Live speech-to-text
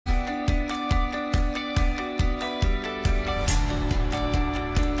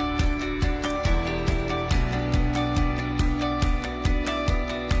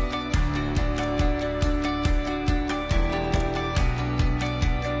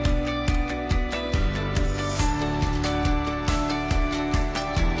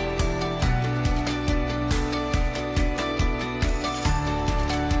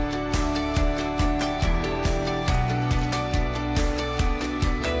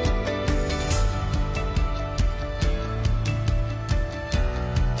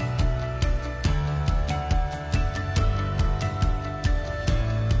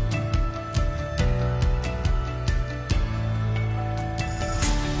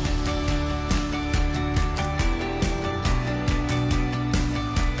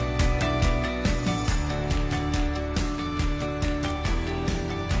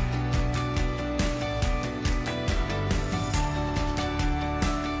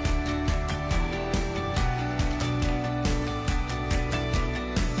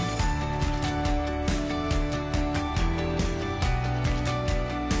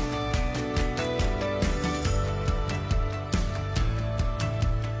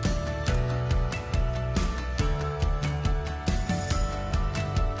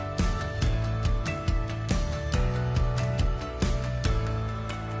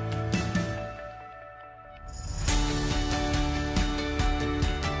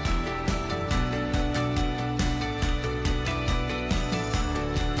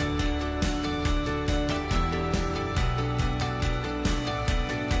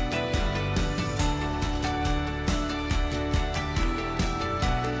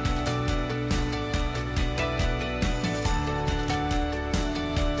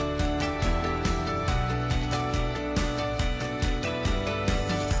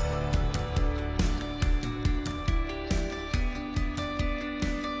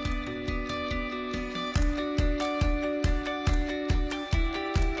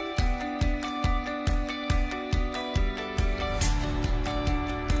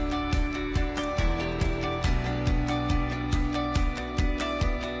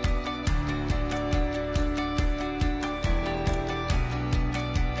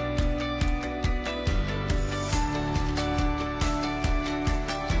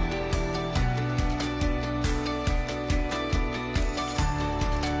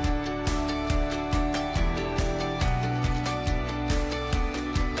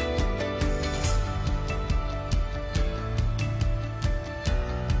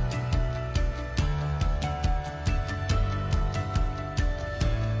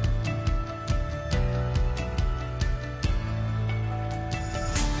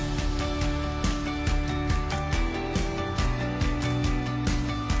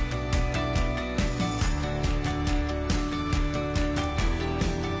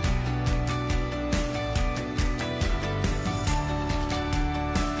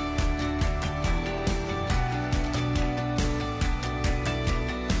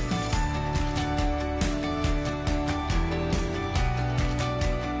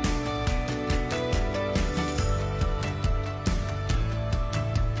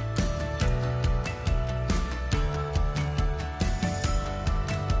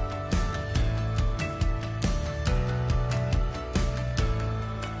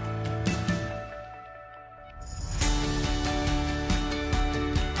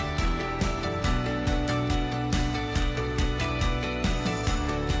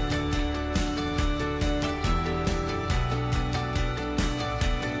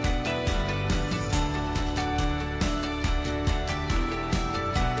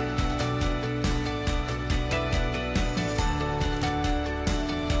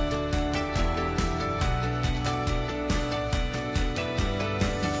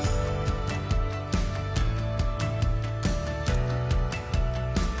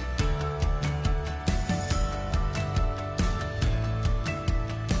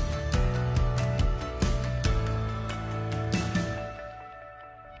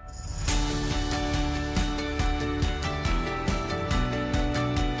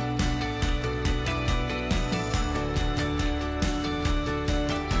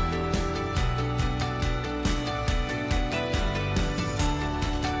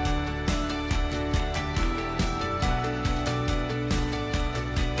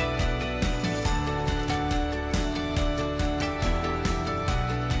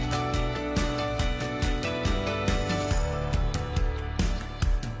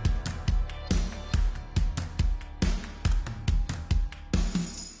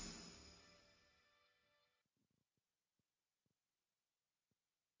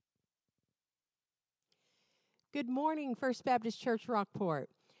Good morning, First Baptist Church, Rockport.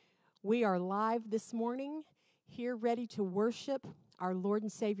 We are live this morning, here ready to worship our Lord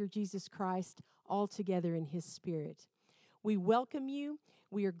and Savior Jesus Christ all together in His Spirit. We welcome you.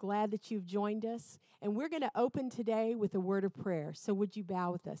 We are glad that you've joined us, and we're going to open today with a word of prayer. So would you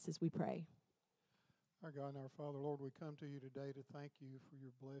bow with us as we pray? Our God and our Father, Lord, we come to you today to thank you for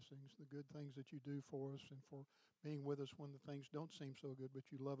your blessings, the good things that you do for us, and for being with us when the things don't seem so good, but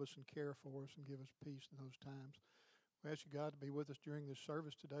you love us and care for us and give us peace in those times. We ask you, God, to be with us during this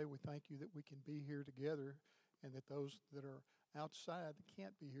service today. We thank you that we can be here together and that those that are outside that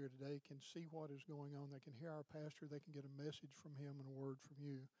can't be here today can see what is going on. They can hear our pastor. They can get a message from him and a word from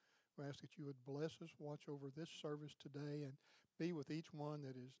you. We ask that you would bless us, watch over this service today, and be with each one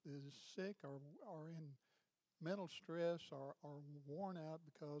that is sick or in mental stress or worn out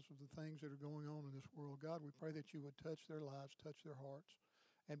because of the things that are going on in this world. God, we pray that you would touch their lives, touch their hearts,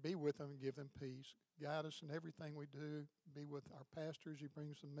 and be with them and give them peace. Guide us in everything we do. Be with our pastor as he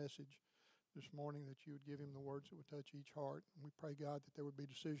brings the message this morning, that you would give him the words that would touch each heart. And we pray, God, that there would be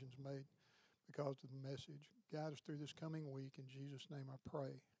decisions made because of the message. Guide us through this coming week. In Jesus' name I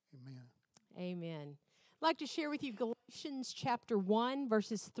pray. Amen. Amen. I'd like to share with you Galatians chapter 1,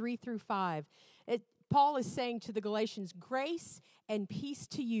 verses 3 through 5. Paul is saying to the Galatians, grace and peace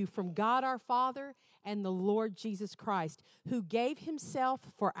to you from God our Father and the Lord Jesus Christ, who gave himself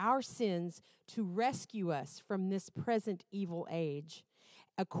for our sins to rescue us from this present evil age,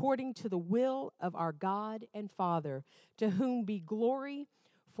 according to the will of our God and Father, to whom be glory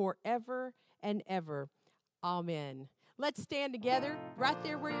forever and ever. Amen. Let's stand together right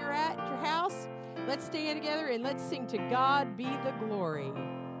there where you're at your house. Let's stand together and let's sing "To God Be the Glory."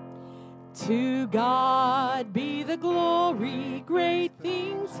 To God be the glory, great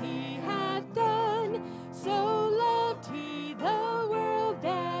things he hath done. So loved he the world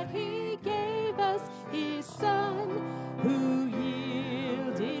that he gave us his Son, who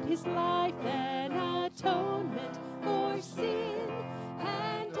yielded his life an atonement for sin,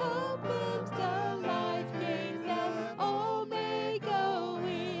 and opened the life gate that all may go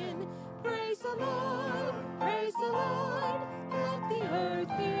in. Praise the Lord, praise the Lord, let the earth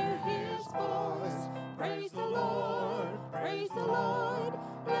hear his voice. Praise the Lord,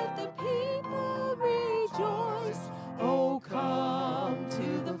 let the people rejoice. Oh, come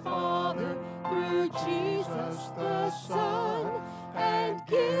to the Father through Jesus the Son, and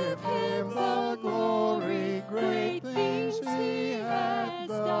give him the glory. Great things he has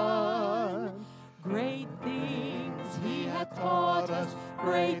done. Great things he hath taught us.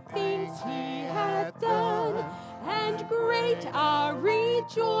 Great things he hath done. And great our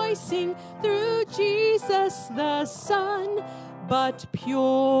rejoicing through Jesus the Son. But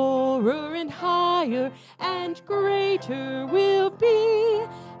purer and higher and greater will be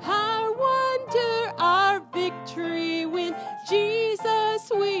our wonder, our victory, when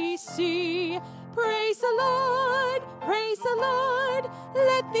Jesus we see. Praise the Lord,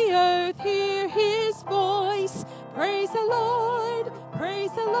 let the earth hear his voice. Praise the Lord,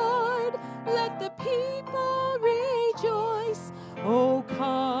 let the people rejoice. Oh,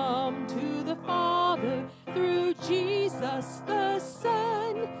 come to the Father through Jesus the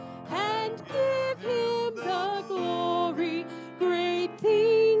Son, and give him the glory. Great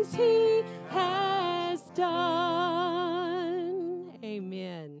things he has done.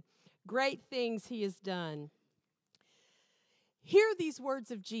 Amen. Great things he has done. Hear these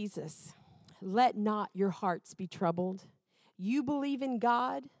words of Jesus. Let not your hearts be troubled. You believe in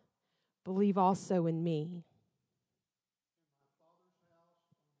God, believe also in me.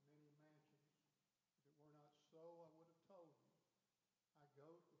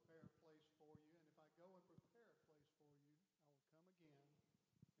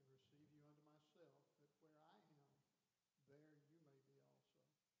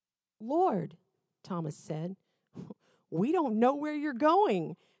 Lord, Thomas said, we don't know where you're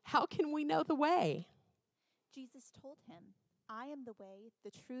going. How can we know the way? Jesus told him, I am the way, the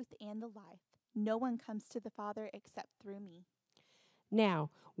truth, and the life. No one comes to the Father except through me.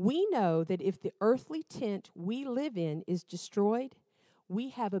 Now, we know that if the earthly tent we live in is destroyed, we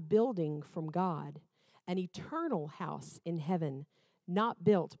have a building from God, an eternal house in heaven, not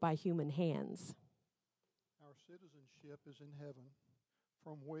built by human hands. Our citizenship is in heaven,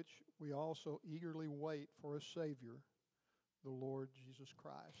 from which we also eagerly wait for a Savior, the Lord Jesus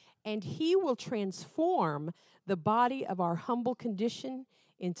Christ. And he will transform the body of our humble condition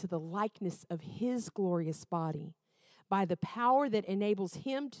into the likeness of his glorious body, by the power that enables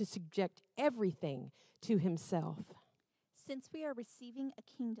him to subject everything to himself. Since we are receiving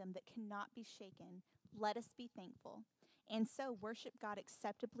a kingdom that cannot be shaken, let us be thankful, and so worship God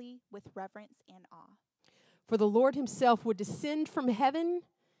acceptably with reverence and awe. For the Lord himself will descend from heaven,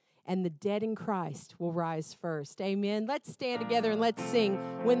 and the dead in Christ will rise first. Amen. Let's stand together and let's sing,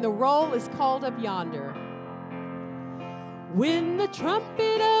 When the Roll is Called Up Yonder. When the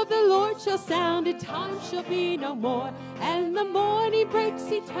trumpet of the Lord shall sound, and time shall be no more, and the morning breaks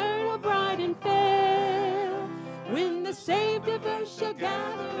eternal, bright and fair. When the saved of earth shall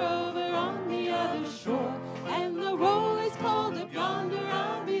gather over on the other shore, and the roll is called up yonder,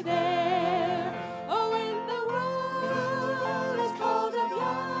 I'll be there. Oh, when the roll is called up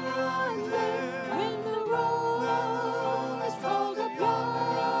yonder, when the roll is called up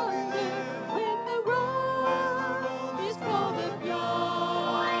yonder, when the roll is called up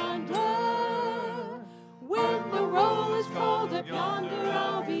yonder, when the roll is called up yonder,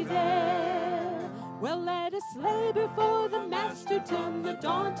 I'll be there. Well, let us labor for the Master till the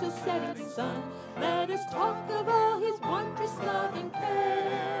dawn, till setting sun. Let us talk of all his wondrous love and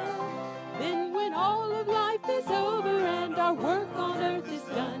care. Then when all of life is over and our work on earth is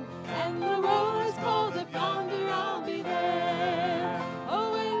done, and the roll is called up yonder, I'll be there.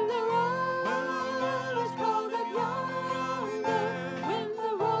 Oh, when the roll is called up yonder, when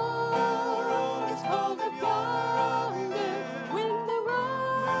the roll is called up yonder, when the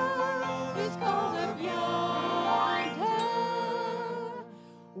roll is called up yonder,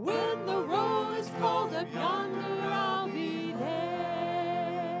 when the roll is called up yonder, I'll be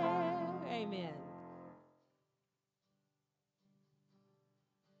there. Amen.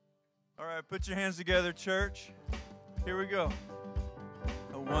 All right, put your hands together, church. Here we go.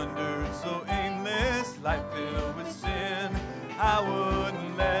 I wandered so aimless, life filled with sin. I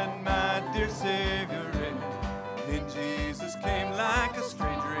wouldn't let my dear Savior in. Then Jesus came like a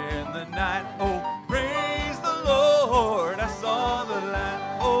stranger in the night. Oh, praise the Lord, I saw the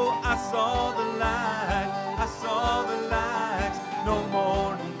light. Oh, I saw the light, I saw the light. No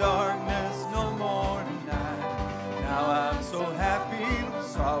more darkness, no more night. Now I'm so happy, no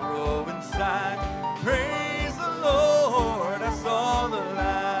sorrow inside. Praise the Lord, I saw the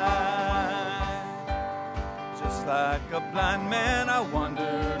light. Just like a blind man, I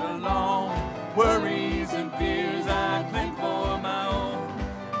wandered along. Worries and fears I claimed for my own.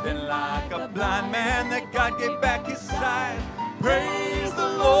 Then like a blind man that God gave back his sight. Praise the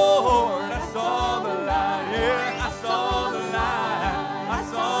Lord, I saw the light. Yeah, I saw the light, I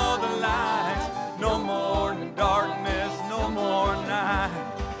saw the light. No more darkness, no more night.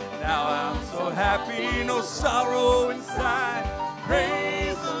 Now I'm so happy, no sorrow inside.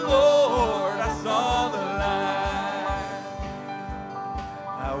 Praise the Lord, I saw the light.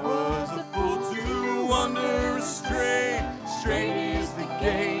 I was a fool to wander astray. Straight is the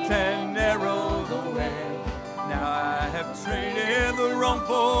gate and narrow the way. Now I have traded the wrong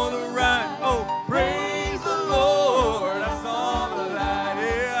for the right. Oh, praise the Lord, I saw the light.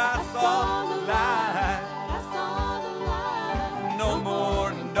 Yeah, I saw the light, I saw the light. no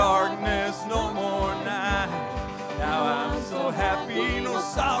more darkness, no more night. Now I'm so happy, no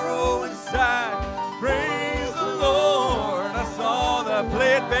sorrow inside. Praise the Lord, I saw the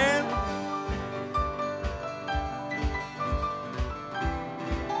play it, band.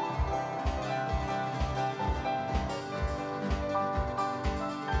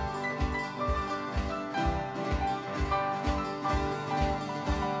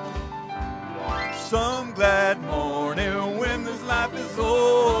 Some glad morning when this life is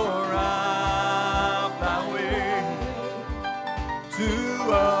o'er, I'll fly away to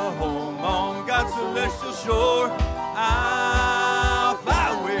a home on God's celestial shore. I'll fly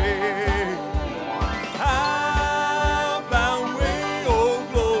away. I'll fly away, oh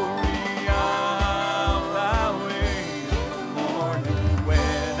glory. I'll fly away in the morning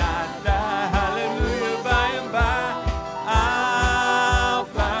when I die. Hallelujah, by and by. I'll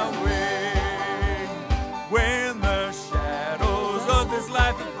fly away when the shadows of this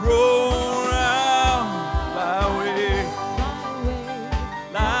life have grown. I'll fly away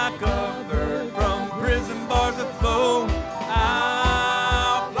like a bird from prison bars have flown.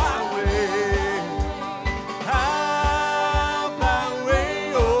 I'll fly away. I'll fly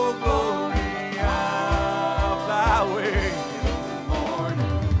away, oh glory. I'll fly away in the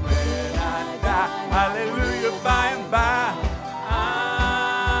morning when I die. Hallelujah, by and by.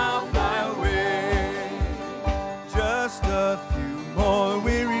 I'll fly away. Just a few more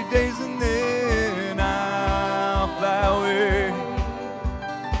weary days and then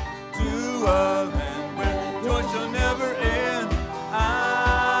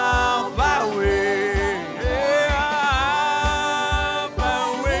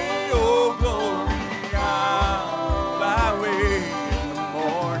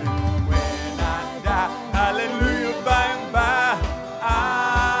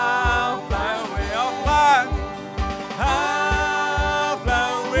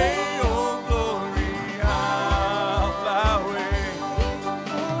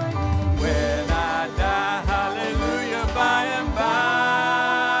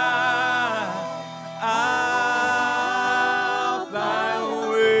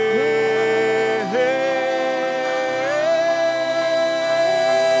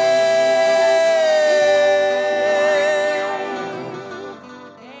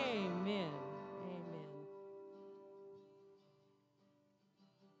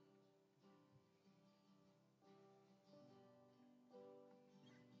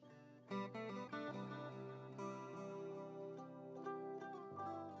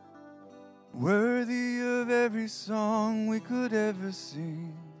worthy of every song we could ever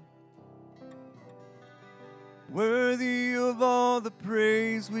sing, worthy of all the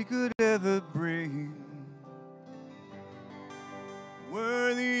praise we could ever bring,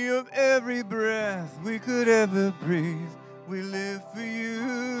 worthy of every breath we could ever breathe. We live for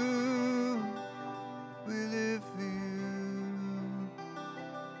you, we live for you.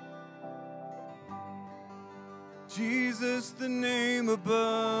 Jesus, the name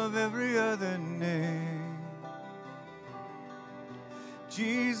above every other name.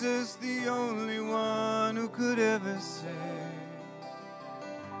 Jesus, the only one who could ever save.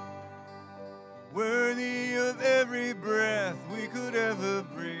 Worthy of every breath we could ever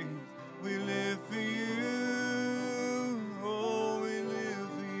breathe. We live for you. Oh, we live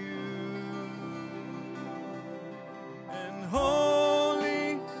for you. And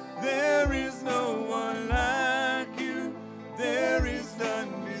holy, there is no one like you. There is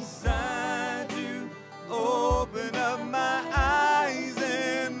none beside you. Open up my eyes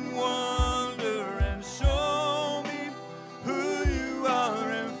and wonder and show me who you are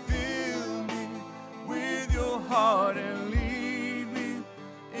and fill me with your heart and lead me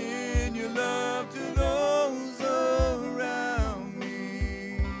in your love to those around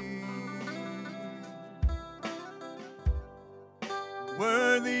me.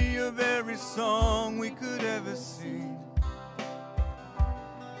 Worthy of every song we could ever sing,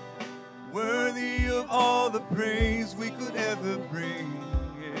 worthy of all the praise we could ever bring,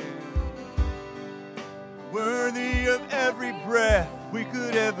 yeah. Worthy of every breath we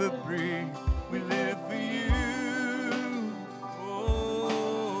could ever breathe. We live for you.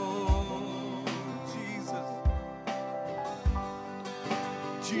 Oh, Jesus.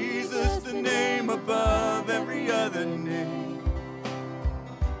 Jesus, the name above every other name.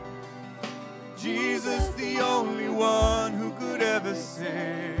 Jesus, the only one who could ever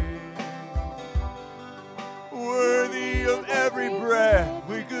save. Worthy of every breath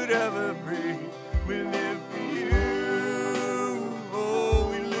we could ever breathe. We live for you. Oh,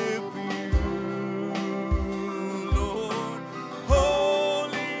 we live for you, Lord.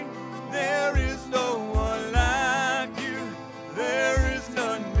 Holy, there is no one like you. There is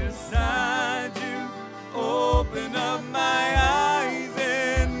none beside you. Open up my eyes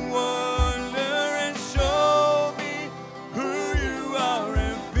and wonder and show me who you are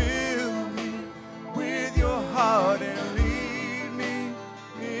and fill me with your heart and lead me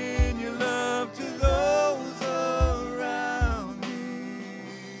in your love to those around me.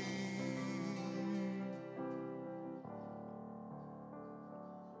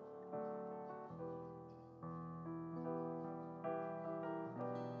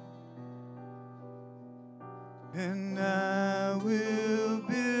 And I will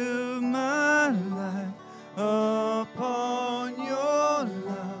build my life upon your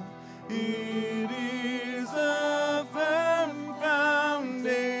love. It is a firm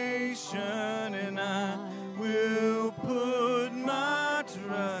foundation, and I will put my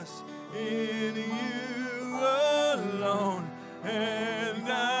trust in you alone, and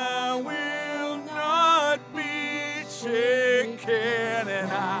I will not be shaken,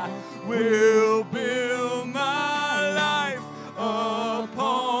 and I will build my life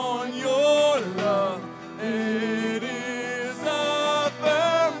upon your love. It is a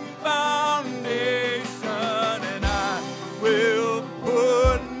firm foundation, and I will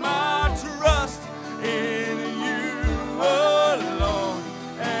put my trust in you alone,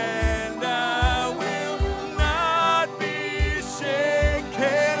 and I will not be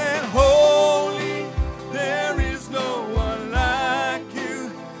shaken. And holy, there is no one like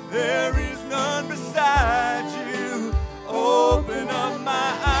you. There is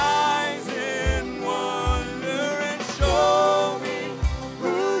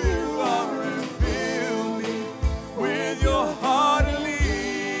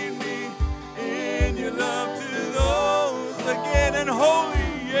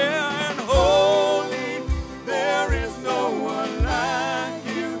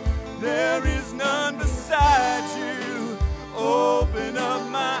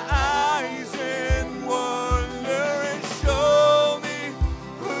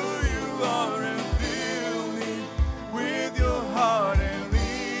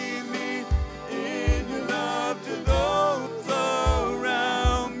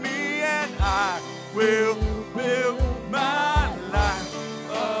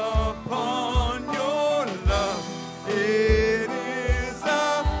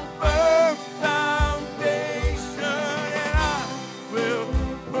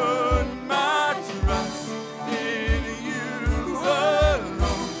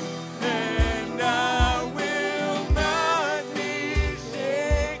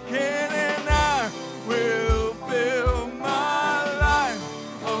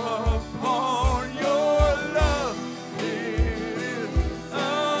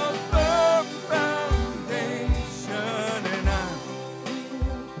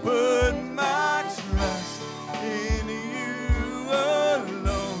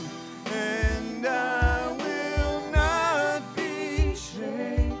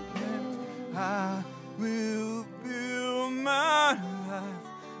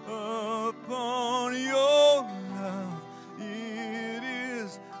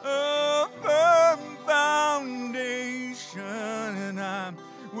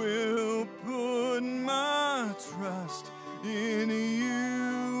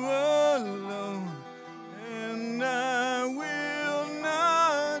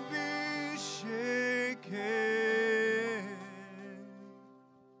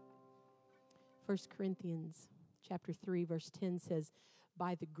 1 Corinthians chapter 3, verse 10 says,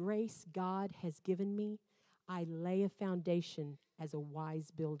 "By the grace God has given me, I lay a foundation as a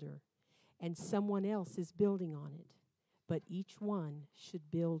wise builder, and someone else is building on it. But each one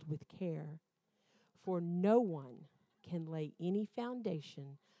should build with care. For no one can lay any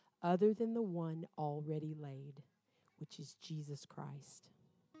foundation other than the one already laid, which is Jesus Christ."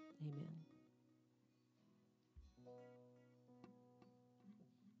 Amen.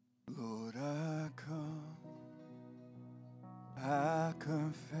 Lord, I come, I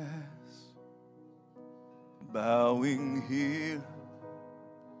confess, bowing here,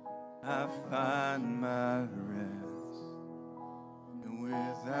 I find my rest. And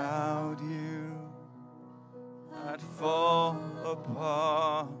without you, I'd fall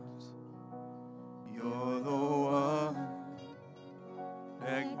apart. You're the one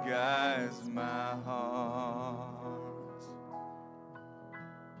that guides my heart.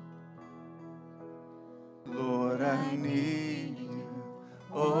 Lord, I need you.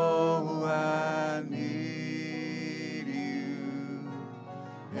 Oh, I need you.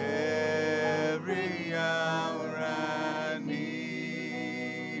 Every hour I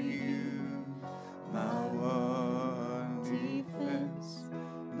need you. My one defense,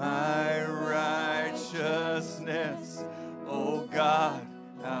 my righteousness. Oh God,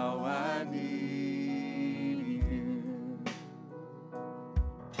 how I need you.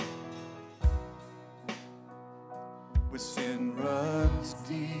 Where sin runs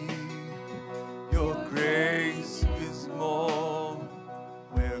deep, your grace is more.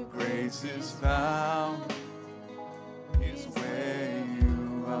 Where grace is found is where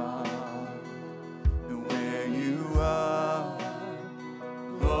you are. And where you are,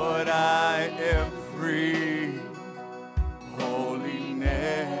 Lord, I am free.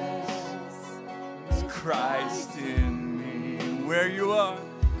 Holiness is Christ in me. Where you are,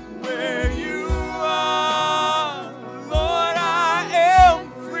 where you are, Lord, I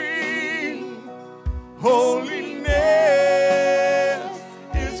am free. Holiness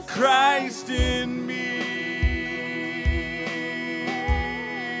is Christ in me.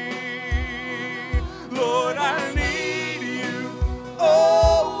 Lord, I need you.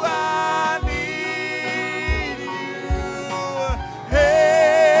 Oh, I need you.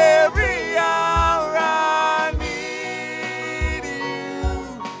 Every hour I need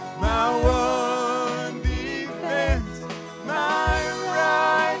you. My one defense, my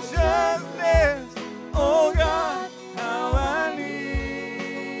righteousness. Oh God, how I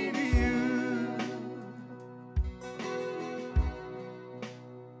need you.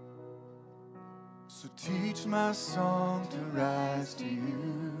 So teach my song to rise to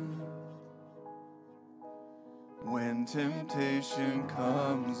you. When temptation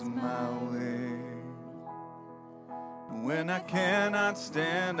comes my way, when I cannot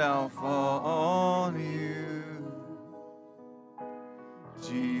stand, I'll fall on you.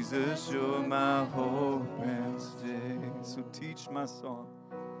 Jesus, you're my hope and stay. So teach my song.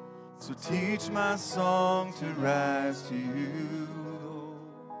 So teach my song to rise to you, Lord.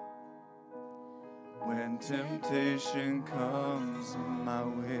 When temptation comes my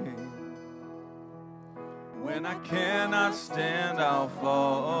way, when I cannot stand, I'll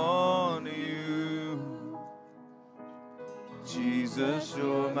fall on you. Jesus,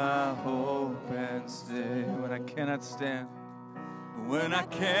 you're my hope and stay. When I cannot stand, when I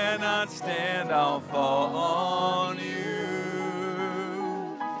cannot stand, I'll fall on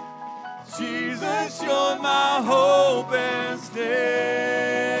you. Jesus, you're my hope and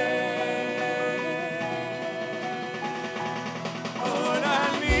stay. Lord,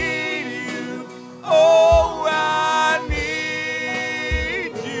 I need you. Oh, I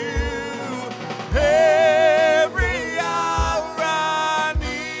need you. Every hour I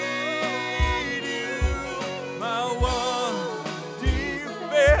need you. My one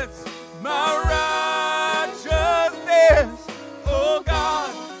defense, my righteousness. Oh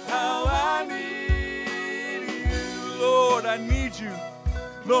God, how I need you. Lord, I need you.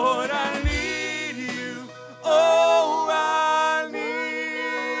 Lord, I need you. Oh, I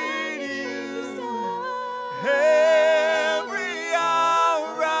need you. Every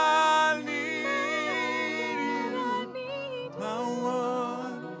hour I need you. My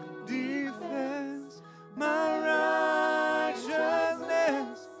one defense, my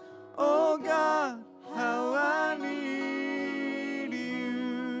righteousness. Oh God, how I need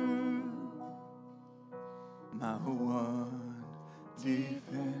you. My one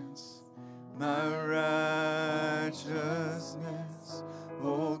defense, my righteousness.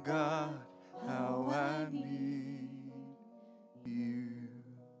 Oh God, how I need you.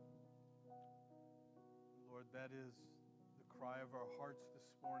 Lord, that is the cry of our hearts this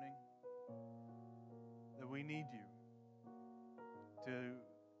morning. that we need you to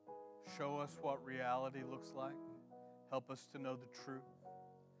show us what reality looks like. Help us to know the truth.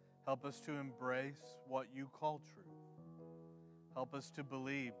 Help us to embrace what you call truth. Help us to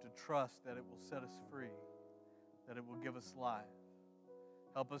believe, to trust that it will set us free, that it will give us life.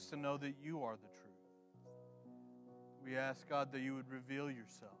 Help us to know that you are the truth. We ask, God, that you would reveal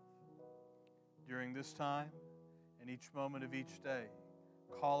yourself during this time and each moment of each day.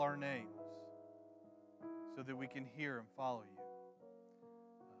 Call our names so that we can hear and follow you.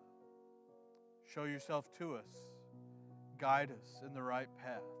 Show yourself to us. Guide us in the right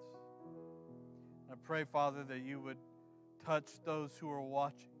paths. I pray, Father, that you would touch those who are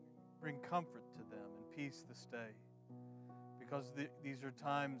watching. Bring comfort to them and peace this day. Because these are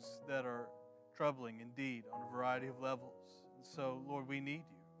times that are troubling indeed on a variety of levels. And so, Lord, we need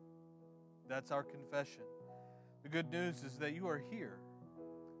you. That's our confession. The good news is that you are here.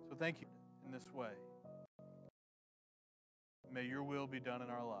 So thank you in this way. May your will be done in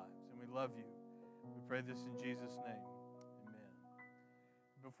our lives. And we love you. We pray this in Jesus' name. Amen.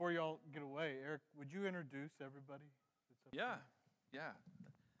 Before y'all get away, Eric, would you introduce everybody? Yeah.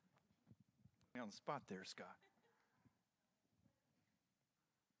 On the spot there, Scott.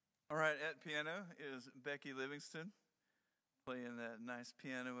 All right, at piano is Becky Livingston, playing that nice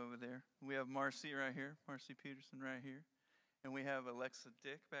piano over there. We have Marcy right here, Marcy Peterson right here. And we have Alexa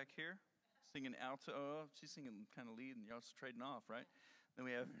Dick back here, singing alto. Oh, she's singing kind of lead, and y'all just trading off, right? Then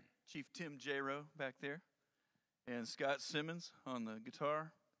we have Chief Tim J-Rowe back there, and Scott Simmons on the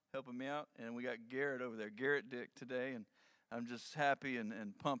guitar, helping me out. And we got Garrett over there, Garrett Dick today, and I'm just happy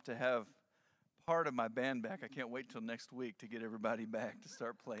and pumped to have part of my band back. I can't wait till next week to get everybody back to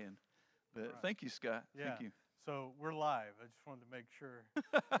start playing. But right. Thank you, Scott. Yeah. Thank you. So we're live. I just wanted to make sure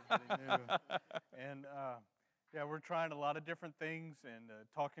everybody knew. And we're trying a lot of different things and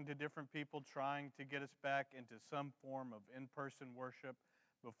talking to different people, trying to get us back into some form of in-person worship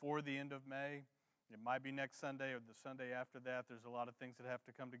before the end of May. It might be next Sunday or the Sunday after that. There's a lot of things that have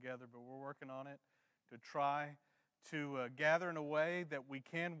to come together, but we're working on it to try to gather in a way that we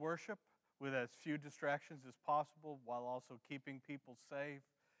can worship with as few distractions as possible while also keeping people safe.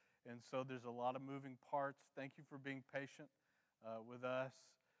 And so there's a lot of moving parts. Thank you for being patient with us.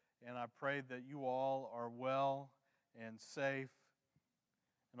 And I pray that you all are well and safe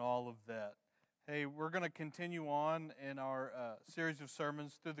and all of that. Hey, we're going to continue on in our series of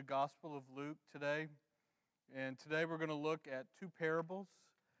sermons through the Gospel of Luke today. And today we're going to look at two parables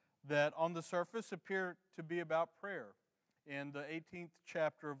that on the surface appear to be about prayer in the 18th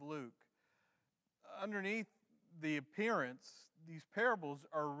chapter of Luke. Underneath the appearance, these parables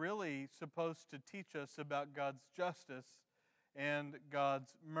are really supposed to teach us about God's justice and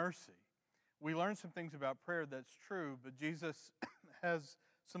God's mercy. We learn some things about prayer, that's true, but Jesus has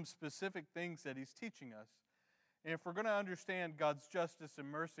some specific things that he's teaching us. And if we're going to understand God's justice and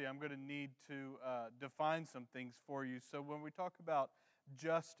mercy, I'm going to need to define some things for you. So when we talk about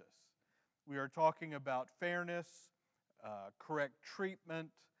justice, we are talking about fairness, correct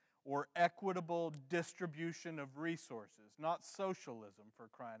treatment, or equitable distribution of resources, not socialism for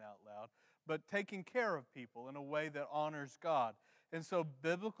crying out loud, but taking care of people in a way that honors God. And so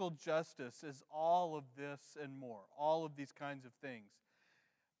biblical justice is all of this and more, all of these kinds of things.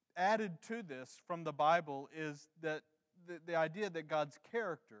 Added to this from the Bible is that the idea that God's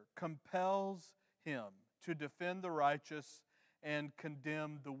character compels him to defend the righteous and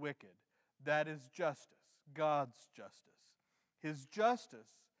condemn the wicked. That is justice, God's justice. His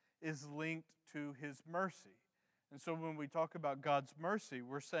justice is linked to his mercy. And so when we talk about God's mercy,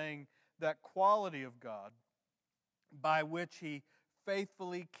 we're saying that quality of God by which he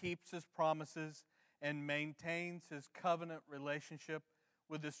faithfully keeps his promises and maintains his covenant relationship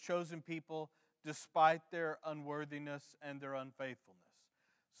with his chosen people despite their unworthiness and their unfaithfulness.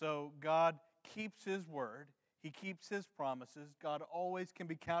 So God keeps his word. He keeps his promises. God always can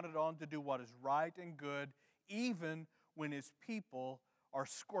be counted on to do what is right and good, even when his people are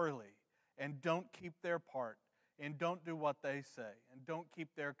squirrely and don't keep their part and don't do what they say and don't keep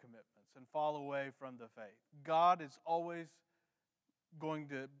their commitments and fall away from the faith. God is always going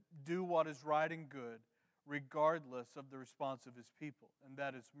to do what is right and good regardless of the response of his people, and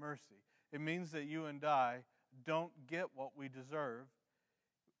that is mercy. It means that you and I don't get what we deserve.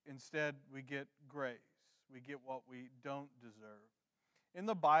 Instead, we get grace. We get what we don't deserve. In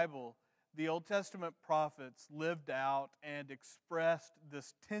the Bible, the Old Testament prophets lived out and expressed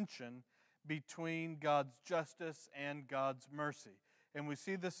this tension between God's justice and God's mercy. And we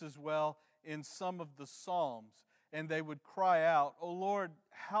see this as well in some of the Psalms. And they would cry out, "Oh Lord,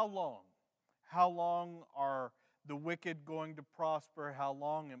 how long? How long are the wicked going to prosper? How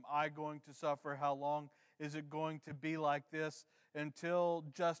long am I going to suffer? How long is it going to be like this until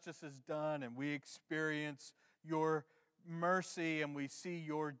justice is done and we experience your mercy and we see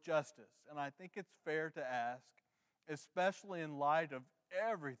your justice. And I think it's fair to ask, especially in light of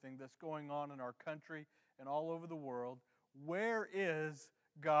everything that's going on in our country and all over the world, where is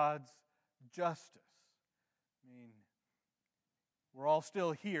God's justice? I mean, we're all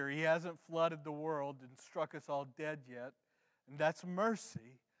still here. He hasn't flooded the world and struck us all dead yet, and that's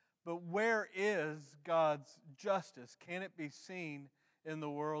mercy. But where is God's justice? Can it be seen in the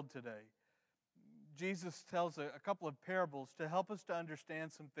world today? Jesus tells a couple of parables to help us to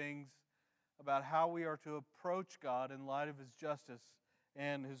understand some things about how we are to approach God in light of His justice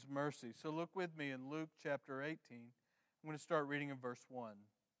and His mercy. So look with me in Luke chapter 18. I'm going to start reading in verse 1.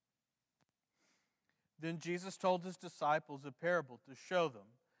 Then Jesus told His disciples a parable to show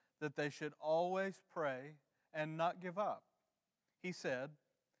them that they should always pray and not give up. He said,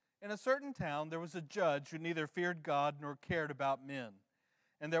 "In a certain town there was a judge who neither feared God nor cared about men.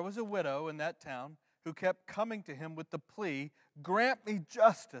 And there was a widow in that town who kept coming to him with the plea, 'Grant me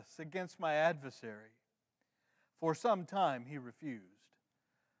justice against my adversary.' For some time he refused.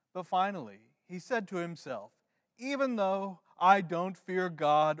 But finally he said to himself, 'Even though I don't fear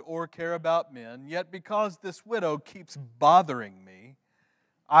God or care about men, yet because this widow keeps bothering me,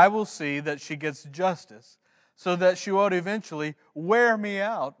 I will see that she gets justice, so that she won't eventually wear me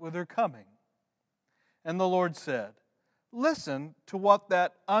out with her coming.' And the Lord said, 'Listen to what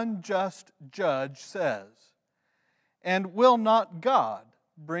that unjust judge says. And will not God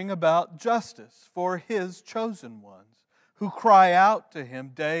bring about justice for His chosen ones, who cry out to Him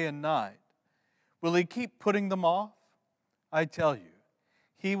day and night? Will He keep putting them off? I tell you,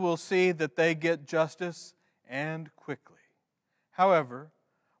 He will see that they get justice, and quickly. However,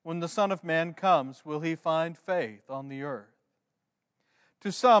 when the Son of Man comes, will He find faith on the earth?'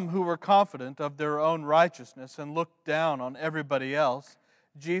 To some who were confident of their own righteousness and looked down on everybody else,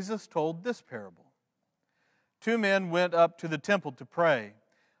 Jesus told this parable. 2 men went up to the temple to pray,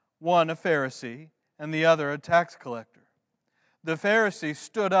 one a Pharisee and the other a tax collector. The Pharisee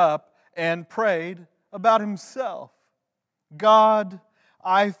stood up and prayed about himself. 'God,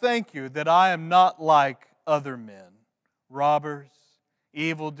 I thank you that I am not like other men, robbers,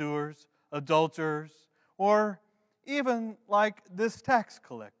 evildoers, adulterers, or even like this tax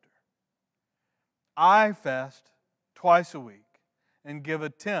collector. I fast twice a week and give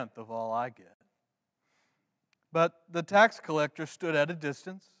 1/10 of all I get.' But the tax collector stood at a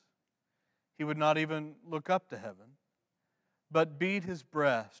distance. He would not even look up to heaven, but beat his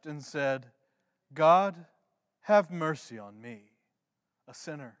breast and said, 'God, have mercy on me, a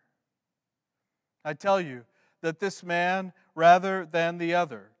sinner.' I tell you that this man, rather than the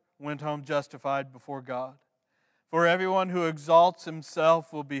other, went home justified before God. For everyone who exalts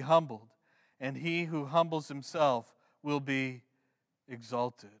himself will be humbled, and he who humbles himself will be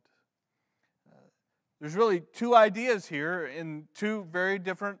exalted." There's really 2 ideas here in 2 very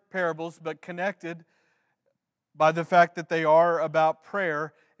different parables, but connected by the fact that they are about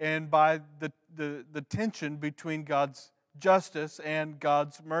prayer and by the tension between God's justice and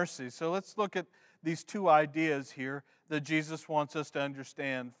God's mercy. So let's look at these 2 ideas here that Jesus wants us to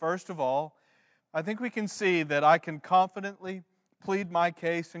understand. First of all, I think we can see that I can confidently plead my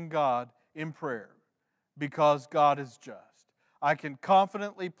case in God in prayer because God is just. I can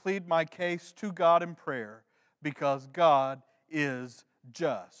confidently plead my case to God in prayer because God is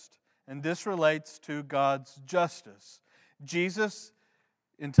just. And this relates to God's justice. Jesus,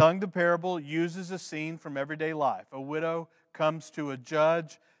 in telling the parable, uses a scene from everyday life. A widow comes to a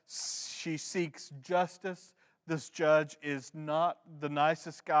judge. She seeks justice. This judge is not the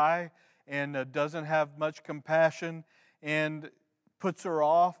nicest guy and doesn't have much compassion and puts her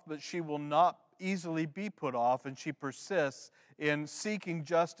off, but she will not easily be put off, and she persists in seeking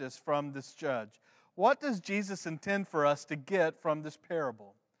justice from this judge. What does Jesus intend for us to get from this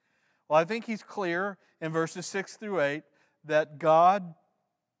parable? Well, I think He's clear in verses 6 through 8 that God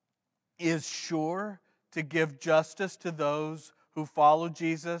is sure to give justice to those who follow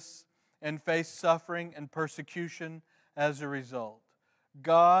Jesus and face suffering and persecution as a result.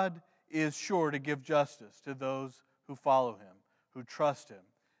 God is sure to give justice to those who follow Him, who trust Him.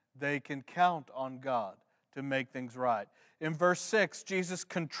 They can count on God to make things right. In verse 6, Jesus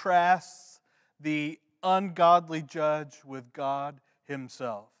contrasts the ungodly judge with God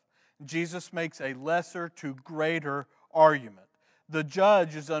Himself. Jesus makes a lesser to greater argument. The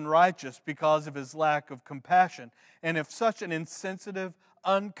judge is unrighteous because of his lack of compassion. And if such an insensitive,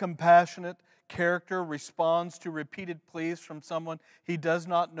 uncompassionate character responds to repeated pleas from someone he does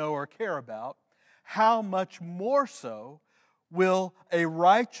not know or care about, how much more so will a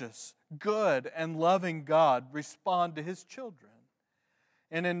righteous, good and loving God respond to His children.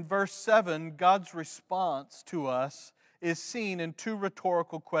 And in verse 7, God's response to us is seen in two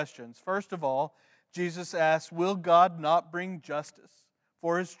rhetorical questions. First of all, Jesus asks, will God not bring justice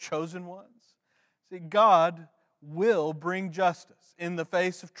for His chosen ones? See, God will bring justice in the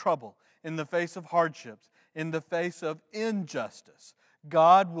face of trouble, in the face of hardships, in the face of injustice.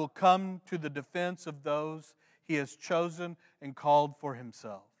 God will come to the defense of those He has chosen and called for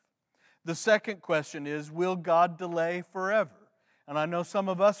Himself. The second question is, will God delay forever? And I know some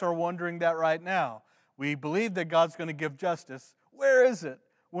of us are wondering that right now. We believe that God's going to give justice. Where is it?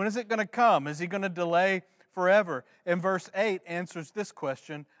 When is it going to come? Is He going to delay forever? And verse 8 answers this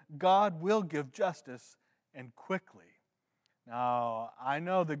question. God will give justice, and quickly. Now, I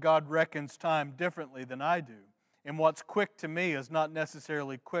know that God reckons time differently than I do. And what's quick to me is not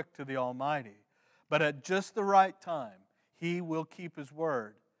necessarily quick to the Almighty. But at just the right time, He will keep His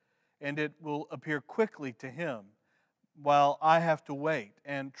word. And it will appear quickly to Him, while I have to wait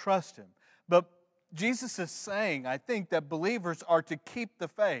and trust Him. But Jesus is saying, I think, that believers are to keep the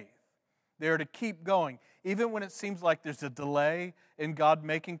faith. They are to keep going. Even when it seems like there's a delay in God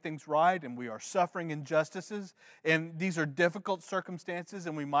making things right and we are suffering injustices and these are difficult circumstances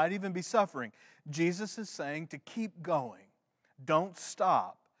and we might even be suffering, Jesus is saying to keep going. Don't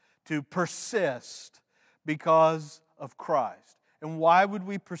stop, to persist because of Christ. And why would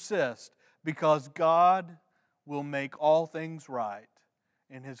we persist? Because God will make all things right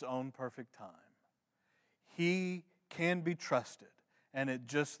in His own perfect time. He can be trusted, and at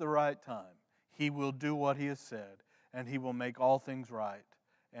just the right time, He will do what He has said, and He will make all things right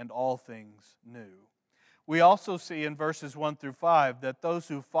and all things new. We also see in verses 1 through 5 that those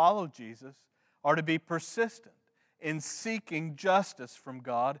who follow Jesus are to be persistent in seeking justice from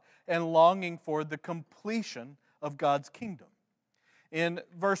God and longing for the completion of God's kingdom. In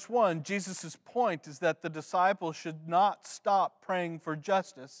verse 1, Jesus' point is that the disciples should not stop praying for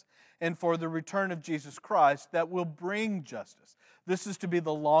justice and for the return of Jesus Christ that will bring justice. This is to be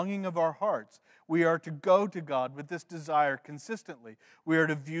the longing of our hearts. We are to go to God with this desire consistently. We are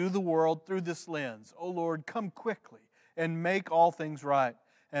to view the world through this lens. Oh Lord, come quickly and make all things right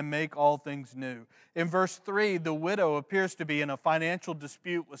and make all things new. In verse 3, the widow appears to be in a financial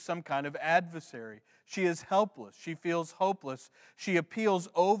dispute with some kind of adversary. She is helpless. She feels hopeless. She appeals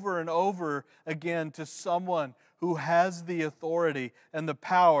over and over again to someone who has the authority and the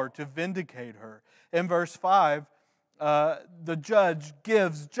power to vindicate her. In verse 5, the judge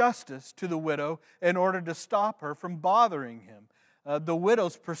gives justice to the widow in order to stop her from bothering him. The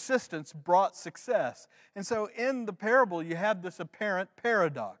widow's persistence brought success. And so in the parable, you have this apparent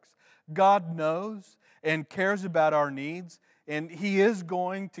paradox. God knows and cares about our needs, and He is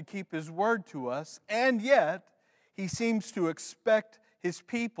going to keep His word to us, and yet He seems to expect His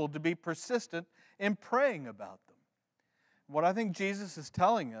people to be persistent in praying about them. What I think Jesus is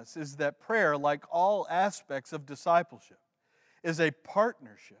telling us is that prayer, like all aspects of discipleship, is a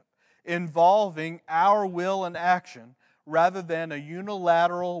partnership involving our will and action rather than a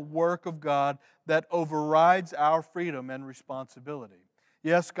unilateral work of God that overrides our freedom and responsibility.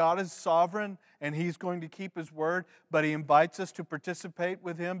 Yes, God is sovereign and He's going to keep His word, but He invites us to participate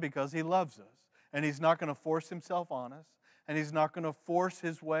with Him because He loves us. And He's not going to force Himself on us, and He's not going to force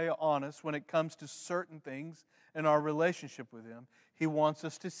His way on us when it comes to certain things in our relationship with Him. He wants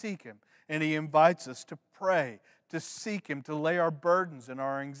us to seek Him, and He invites us to pray, to seek Him, to lay our burdens and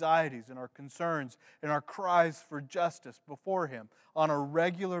our anxieties and our concerns and our cries for justice before Him on a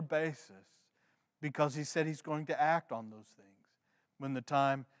regular basis because He said He's going to act on those things when the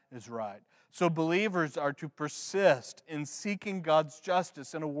time is right. So believers are to persist in seeking God's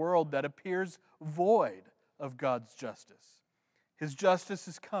justice in a world that appears void of God's justice. His justice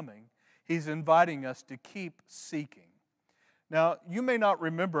is coming. He's inviting us to keep seeking. Now, you may not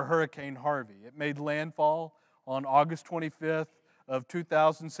remember Hurricane Harvey. It made landfall on August 25th of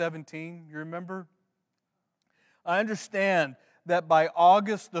 2017. You remember? I understand that by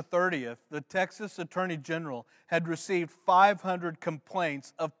August the 30th, the Texas Attorney General had received 500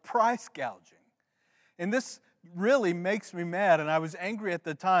 complaints of price gouging. And this really makes me mad, and I was angry at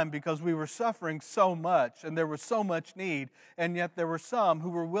the time because we were suffering so much and there was so much need, and yet there were some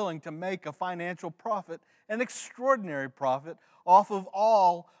who were willing to make a financial profit, an extraordinary profit, off of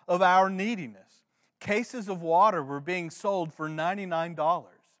all of our neediness. Cases of water were being sold for $99.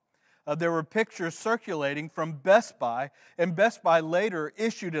 There were pictures circulating from Best Buy, and Best Buy later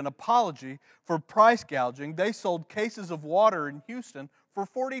issued an apology for price gouging. They sold cases of water in Houston for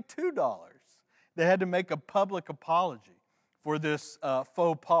 $42. They had to make a public apology for this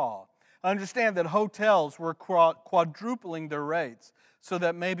faux pas. I understand that hotels were quadrupling their rates. so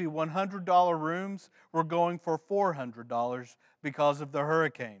that maybe $100 rooms were going for $400 because of the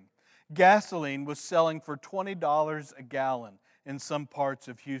hurricane. Gasoline was selling for $20 a gallon in some parts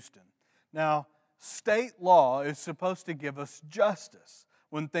of Houston. Now, state law is supposed to give us justice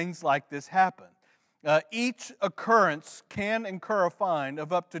when things like this happen. Each occurrence can incur a fine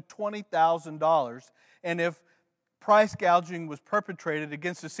of up to $20,000, and if price gouging was perpetrated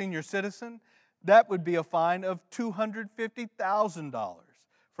against a senior citizen, that would be a fine of $250,000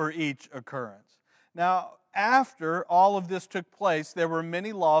 for each occurrence. Now, after all of this took place, there were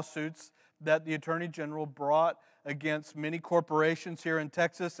many lawsuits that the Attorney General brought against many corporations here in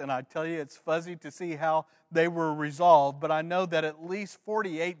Texas, and I tell you, it's fuzzy to see how they were resolved, but I know that at least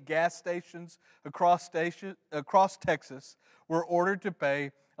 48 gas stations across Texas were ordered to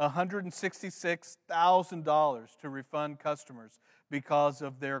pay $166,000 to refund customers because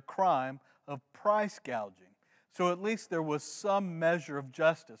of their crime of price gouging. So at least there was some measure of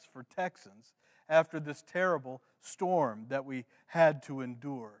justice for Texans after this terrible storm that we had to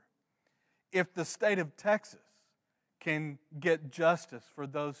endure. If the state of Texas can get justice for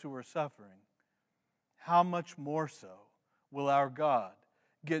those who are suffering, how much more so will our God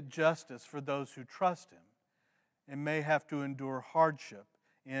get justice for those who trust Him and may have to endure hardship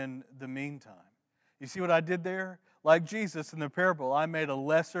in the meantime? You see what I did there? Like Jesus in the parable, I made a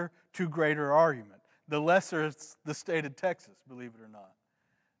lesser to greater argument. The lesser is the state of Texas, believe it or not.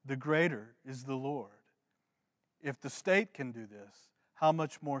 The greater is the Lord. If the state can do this, how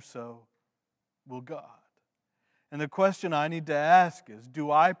much more so will God? And the question I need to ask is,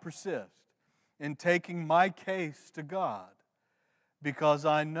 do I persist in taking my case to God because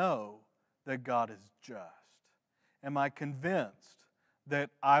I know that God is just? Am I convinced that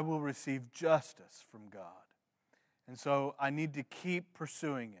I will receive justice from God? And so I need to keep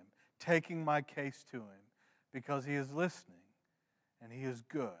pursuing Him, taking my case to Him, because He is listening and He is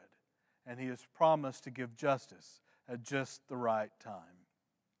good and He has promised to give justice at just the right time.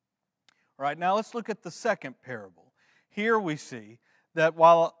 All right, now let's look at the second parable. Here we see that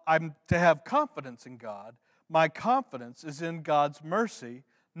while I'm to have confidence in God, my confidence is in God's mercy,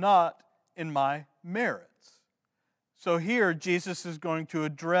 not in my merits. So here Jesus is going to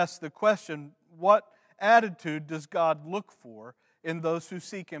address the question, what attitude does God look for in those who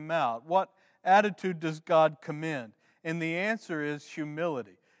seek Him out? What attitude does God commend? And the answer is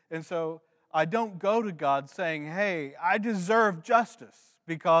humility. And so I don't go to God saying, hey, I deserve justice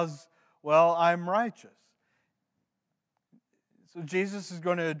because, well, I'm righteous. So Jesus is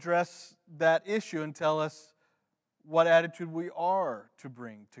going to address that issue and tell us what attitude we are to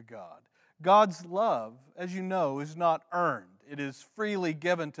bring to God. God's love, as you know, is not earned. It is freely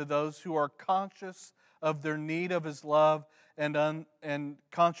given to those who are conscious of their need of His love and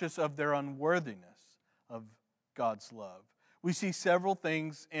conscious of their unworthiness of God's love. We see several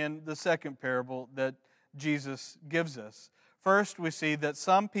things in the second parable that Jesus gives us. First, we see that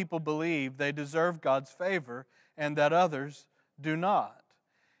some people believe they deserve God's favor and that others do not.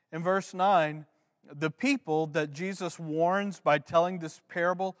 In verse 9, the people that Jesus warns by telling this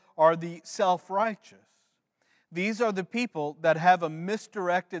parable are the self-righteous. These are the people that have a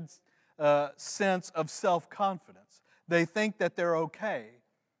misdirected sense of self-confidence. They think that they're okay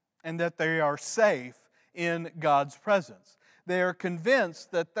and that they are safe in God's presence. They are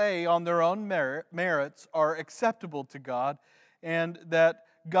convinced that they, on their own merits, are acceptable to God and that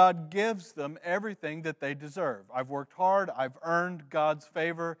God gives them everything that they deserve. I've worked hard, I've earned God's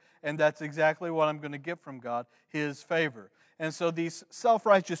favor, and that's exactly what I'm going to get from God, His favor. And so these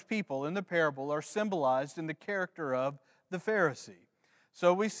self-righteous people in the parable are symbolized in the character of the Pharisee.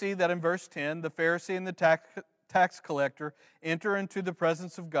 So we see that in verse 10, the Pharisee and the tax collector enter into the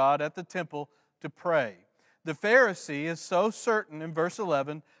presence of God at the temple to pray. The Pharisee is so certain in verse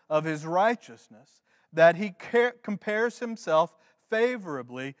 11 of his righteousness that he compares himself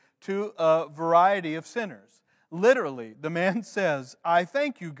favorably to a variety of sinners. Literally, the man says, I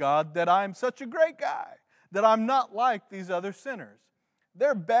thank you, God, that I'm such a great guy, that I'm not like these other sinners.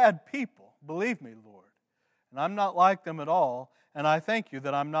 They're bad people, believe me, Lord. And I'm not like them at all, and I thank you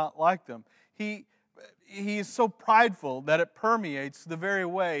that I'm not like them. He is so prideful that it permeates the very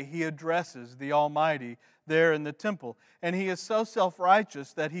way he addresses the Almighty there in the temple. And he is so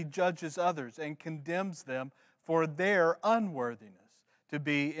self-righteous that he judges others and condemns them for their unworthiness to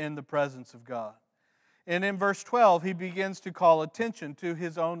be in the presence of God. And in verse 12, he begins to call attention to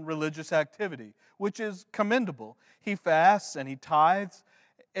his own religious activity, which is commendable. He fasts and he tithes.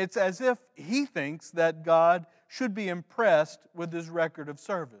 It's as if he thinks that God should be impressed with his record of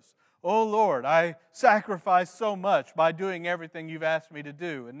service. Oh Lord, I sacrificed so much by doing everything you've asked me to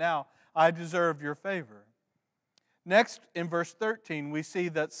do, and now I deserve your favor. Next, in verse 13, we see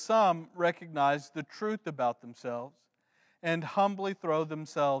that some recognize the truth about themselves and humbly throw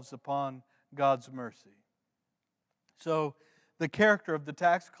themselves upon God's mercy. So, the character of the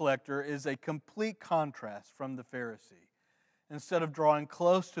tax collector is a complete contrast from the Pharisee. Instead of drawing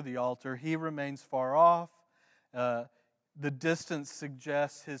close to the altar, he remains far off. The distance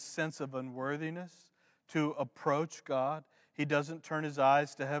suggests his sense of unworthiness to approach God. He doesn't turn his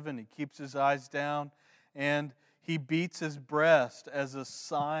eyes to heaven. He keeps his eyes down, and he beats his breast as a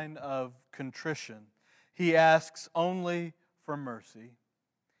sign of contrition. He asks only for mercy.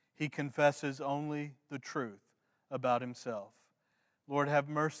 He confesses only the truth about himself. Lord, have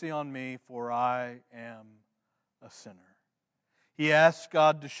mercy on me, for I am a sinner. He asks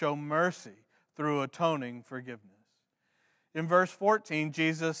God to show mercy through atoning forgiveness. In verse 14,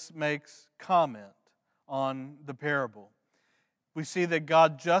 Jesus makes comment on the parable. We see that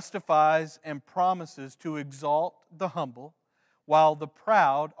God justifies and promises to exalt the humble, while the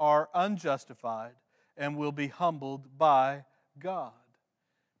proud are unjustified and will be humbled by God.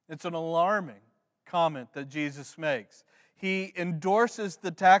 It's an alarming comment that Jesus makes. He endorses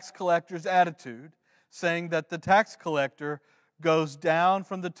the tax collector's attitude, saying that the tax collector goes down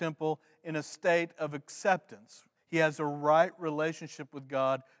from the temple in a state of acceptance. He has a right relationship with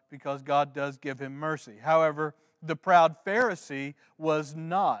God because God does give him mercy. However, the proud Pharisee was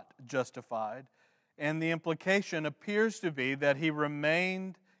not justified, and the implication appears to be that he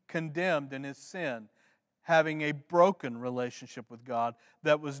remained condemned in his sin, having a broken relationship with God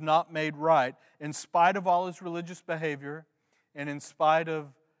that was not made right in spite of all his religious behavior and in spite of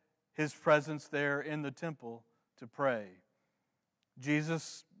his presence there in the temple to pray.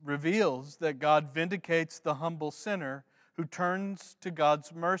 Jesus reveals that God vindicates the humble sinner who turns to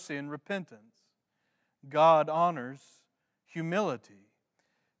God's mercy and repentance. God honors humility.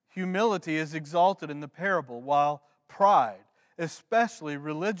 Humility is exalted in the parable, while pride, especially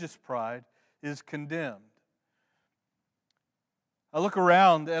religious pride, is condemned. I look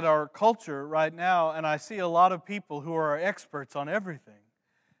around at our culture right now and I see a lot of people who are experts on everything.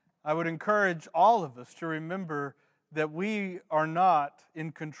 I would encourage all of us to remember that we are not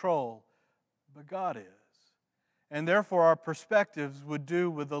in control, but God is. And therefore our perspectives would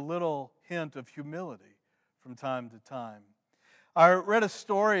do with a little hint of humility from time to time. I read a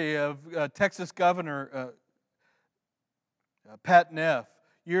story of Texas Governor Pat Neff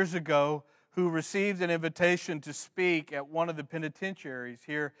years ago, who received an invitation to speak at one of the penitentiaries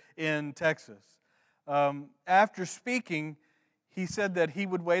here in Texas. After speaking, he said that he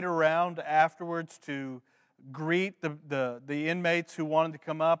would wait around afterwards to greet the inmates who wanted to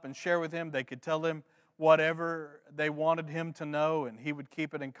come up and share with him. They could tell him whatever they wanted him to know, and he would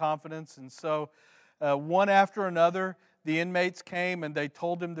keep it in confidence. And so one after another, the inmates came and they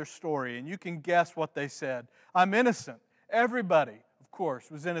told him their story. And you can guess what they said. I'm innocent. Everybody, of course,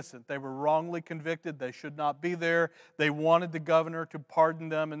 was innocent. They were wrongly convicted. They should not be there. They wanted the governor to pardon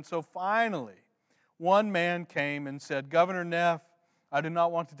them. And so finally, one man came and said, Governor Neff, I do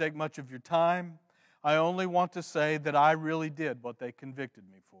not want to take much of your time. I only want to say that I really did what they convicted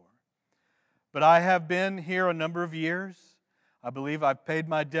me for. But I have been here a number of years. I believe I've paid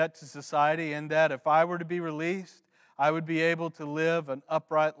my debt to society, and that if I were to be released, I would be able to live an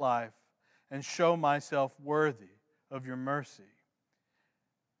upright life and show myself worthy of your mercy.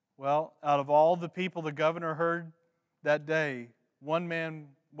 Well, out of all the people the governor heard that day, one man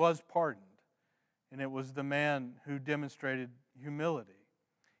was pardoned, and it was the man who demonstrated humility.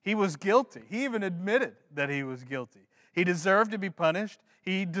 He was guilty. He even admitted that he was guilty. He deserved to be punished.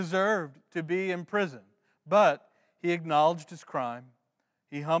 He deserved to be in prison. But he acknowledged his crime.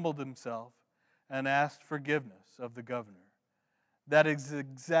 He humbled himself and asked forgiveness of the governor. That is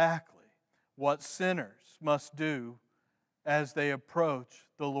exactly what sinners must do as they approach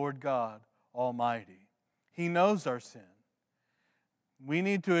the Lord God Almighty. He knows our sin. We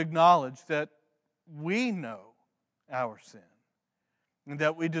need to acknowledge that we know our sin and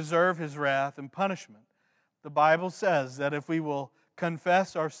that we deserve His wrath and punishment. The Bible says that if we will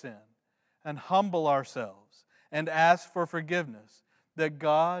confess our sin and humble ourselves and ask for forgiveness, that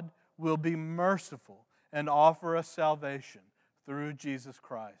God will be merciful and offer us salvation through Jesus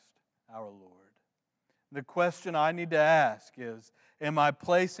Christ our Lord. The question I need to ask is, am I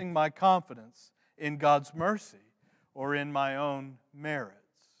placing my confidence in God's mercy or in my own merits?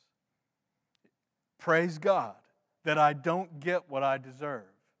 Praise God that I don't get what I deserve.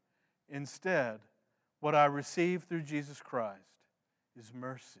 Instead, what I receive through Jesus Christ is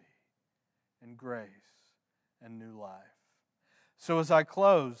mercy and grace and new life. So as I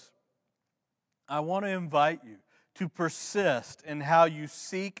close, I want to invite you to persist in how you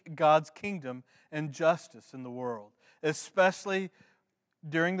seek God's kingdom and justice in the world, especially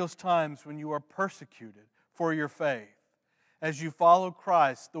during those times when you are persecuted for your faith. As you follow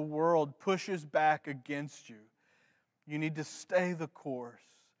Christ, the world pushes back against you. You need to stay the course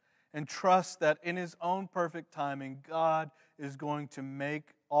and trust that in His own perfect timing, God is going to make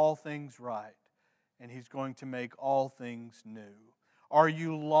all things right, and He's going to make all things new. Are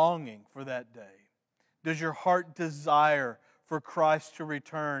you longing for that day? Does your heart desire for Christ to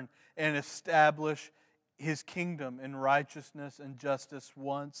return and establish His kingdom in righteousness and justice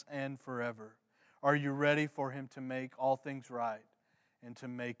once and forever? Are you ready for Him to make all things right and to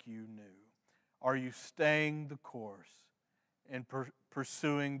make you new? Are you staying the course and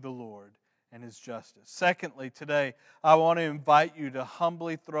pursuing the Lord and His justice? Secondly, today, I want to invite you to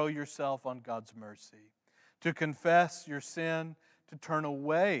humbly throw yourself on God's mercy, to confess your sin, to turn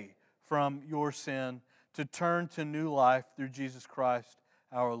away from your sin, to turn to new life through Jesus Christ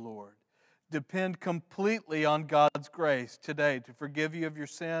our Lord. Depend completely on God's grace today to forgive you of your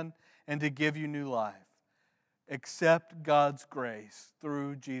sin and to give you new life. Accept God's grace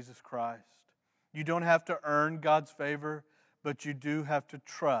through Jesus Christ. You don't have to earn God's favor, but you do have to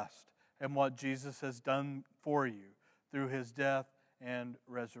trust in what Jesus has done for you through His death and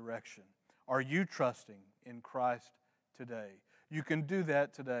resurrection. Are you trusting in Christ today? You can do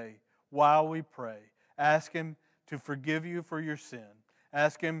that today while we pray. Ask Him to forgive you for your sin.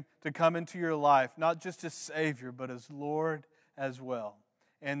 Ask Him to come into your life, not just as Savior, but as Lord as well.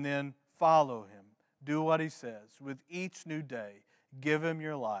 And then follow Him. Do what He says. With each new day, give Him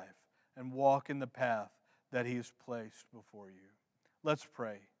your life and walk in the path that He has placed before you. Let's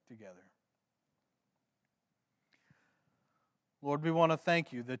pray together. Lord, we want to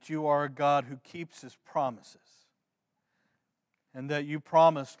thank You that You are a God who keeps His promises, and that You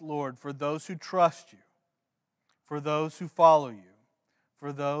promised, Lord, for those who trust You, for those who follow You,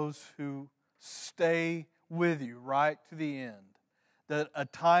 for those who stay with You right to the end, that a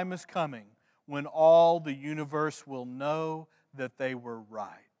time is coming when all the universe will know that they were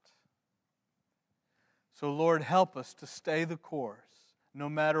right. So, Lord, help us to stay the course, no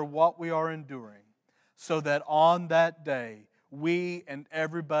matter what we are enduring, so that on that day, we and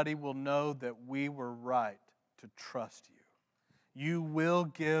everybody will know that we were right to trust You. You will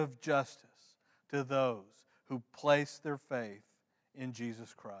give justice to those who place their faith in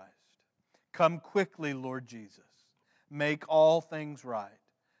Jesus Christ. Come quickly, Lord Jesus. Make all things right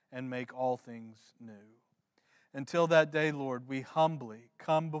and make all things new. Until that day, Lord, we humbly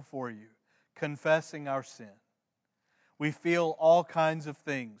come before You, confessing our sin. We feel all kinds of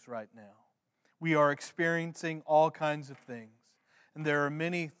things right now. We are experiencing all kinds of things. And there are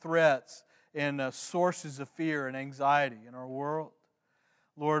many threats and sources of fear and anxiety in our world.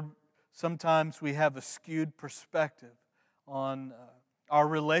 Lord, sometimes we have a skewed perspective on our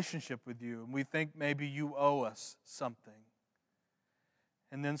relationship with You, and we think maybe You owe us something.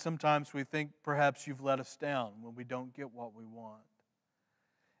 And then sometimes we think perhaps You've let us down when we don't get what we want.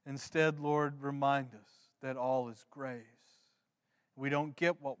 Instead, Lord, remind us that all is grace. We don't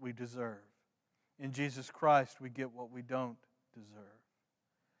get what we deserve. In Jesus Christ, we get what we don't deserve.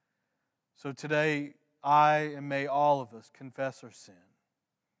 So today, I and may all of us confess our sin.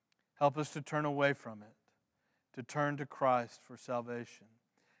 Help us to turn away from it, to turn to Christ for salvation,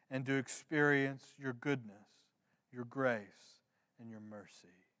 and to experience Your goodness, Your grace, and Your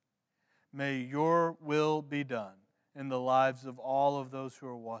mercy. May Your will be done in the lives of all of those who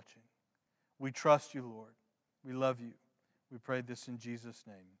are watching. We trust You, Lord. We love You. We pray this in Jesus'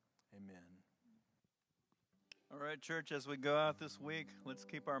 name. Amen. All right, church, as we go out this week, let's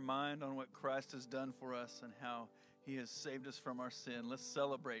keep our mind on what Christ has done for us and how He has saved us from our sin. Let's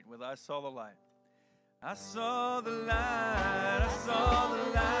celebrate with I Saw the Light. I saw the light, I saw the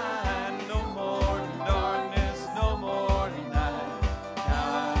light, no more darkness, no more night.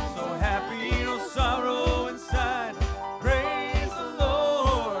 Now I'm so happy, no sorrow inside. Praise the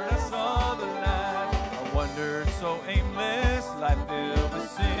Lord, I saw the light. I wandered so aimless, life filled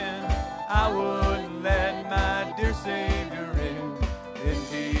with sin. I wouldn't let my dear Savior in. Then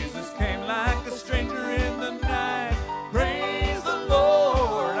Jesus came like a stranger in the night. Praise the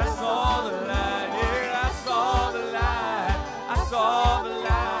Lord, I saw the light. Yeah, I saw the light. I saw the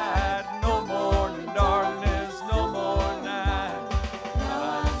light. No more darkness, no more night.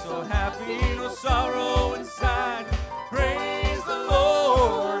 Now I'm so happy, no sorrow inside. Praise the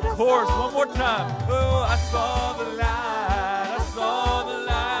Lord. Chorus, one more time. Oh, I saw the light. I saw the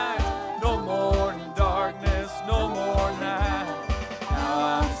light. No more darkness, no more night.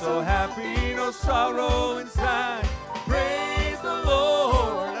 Now I'm so happy, no sorrow inside. Praise the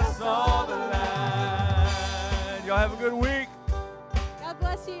Lord, I saw the light. Have a good week.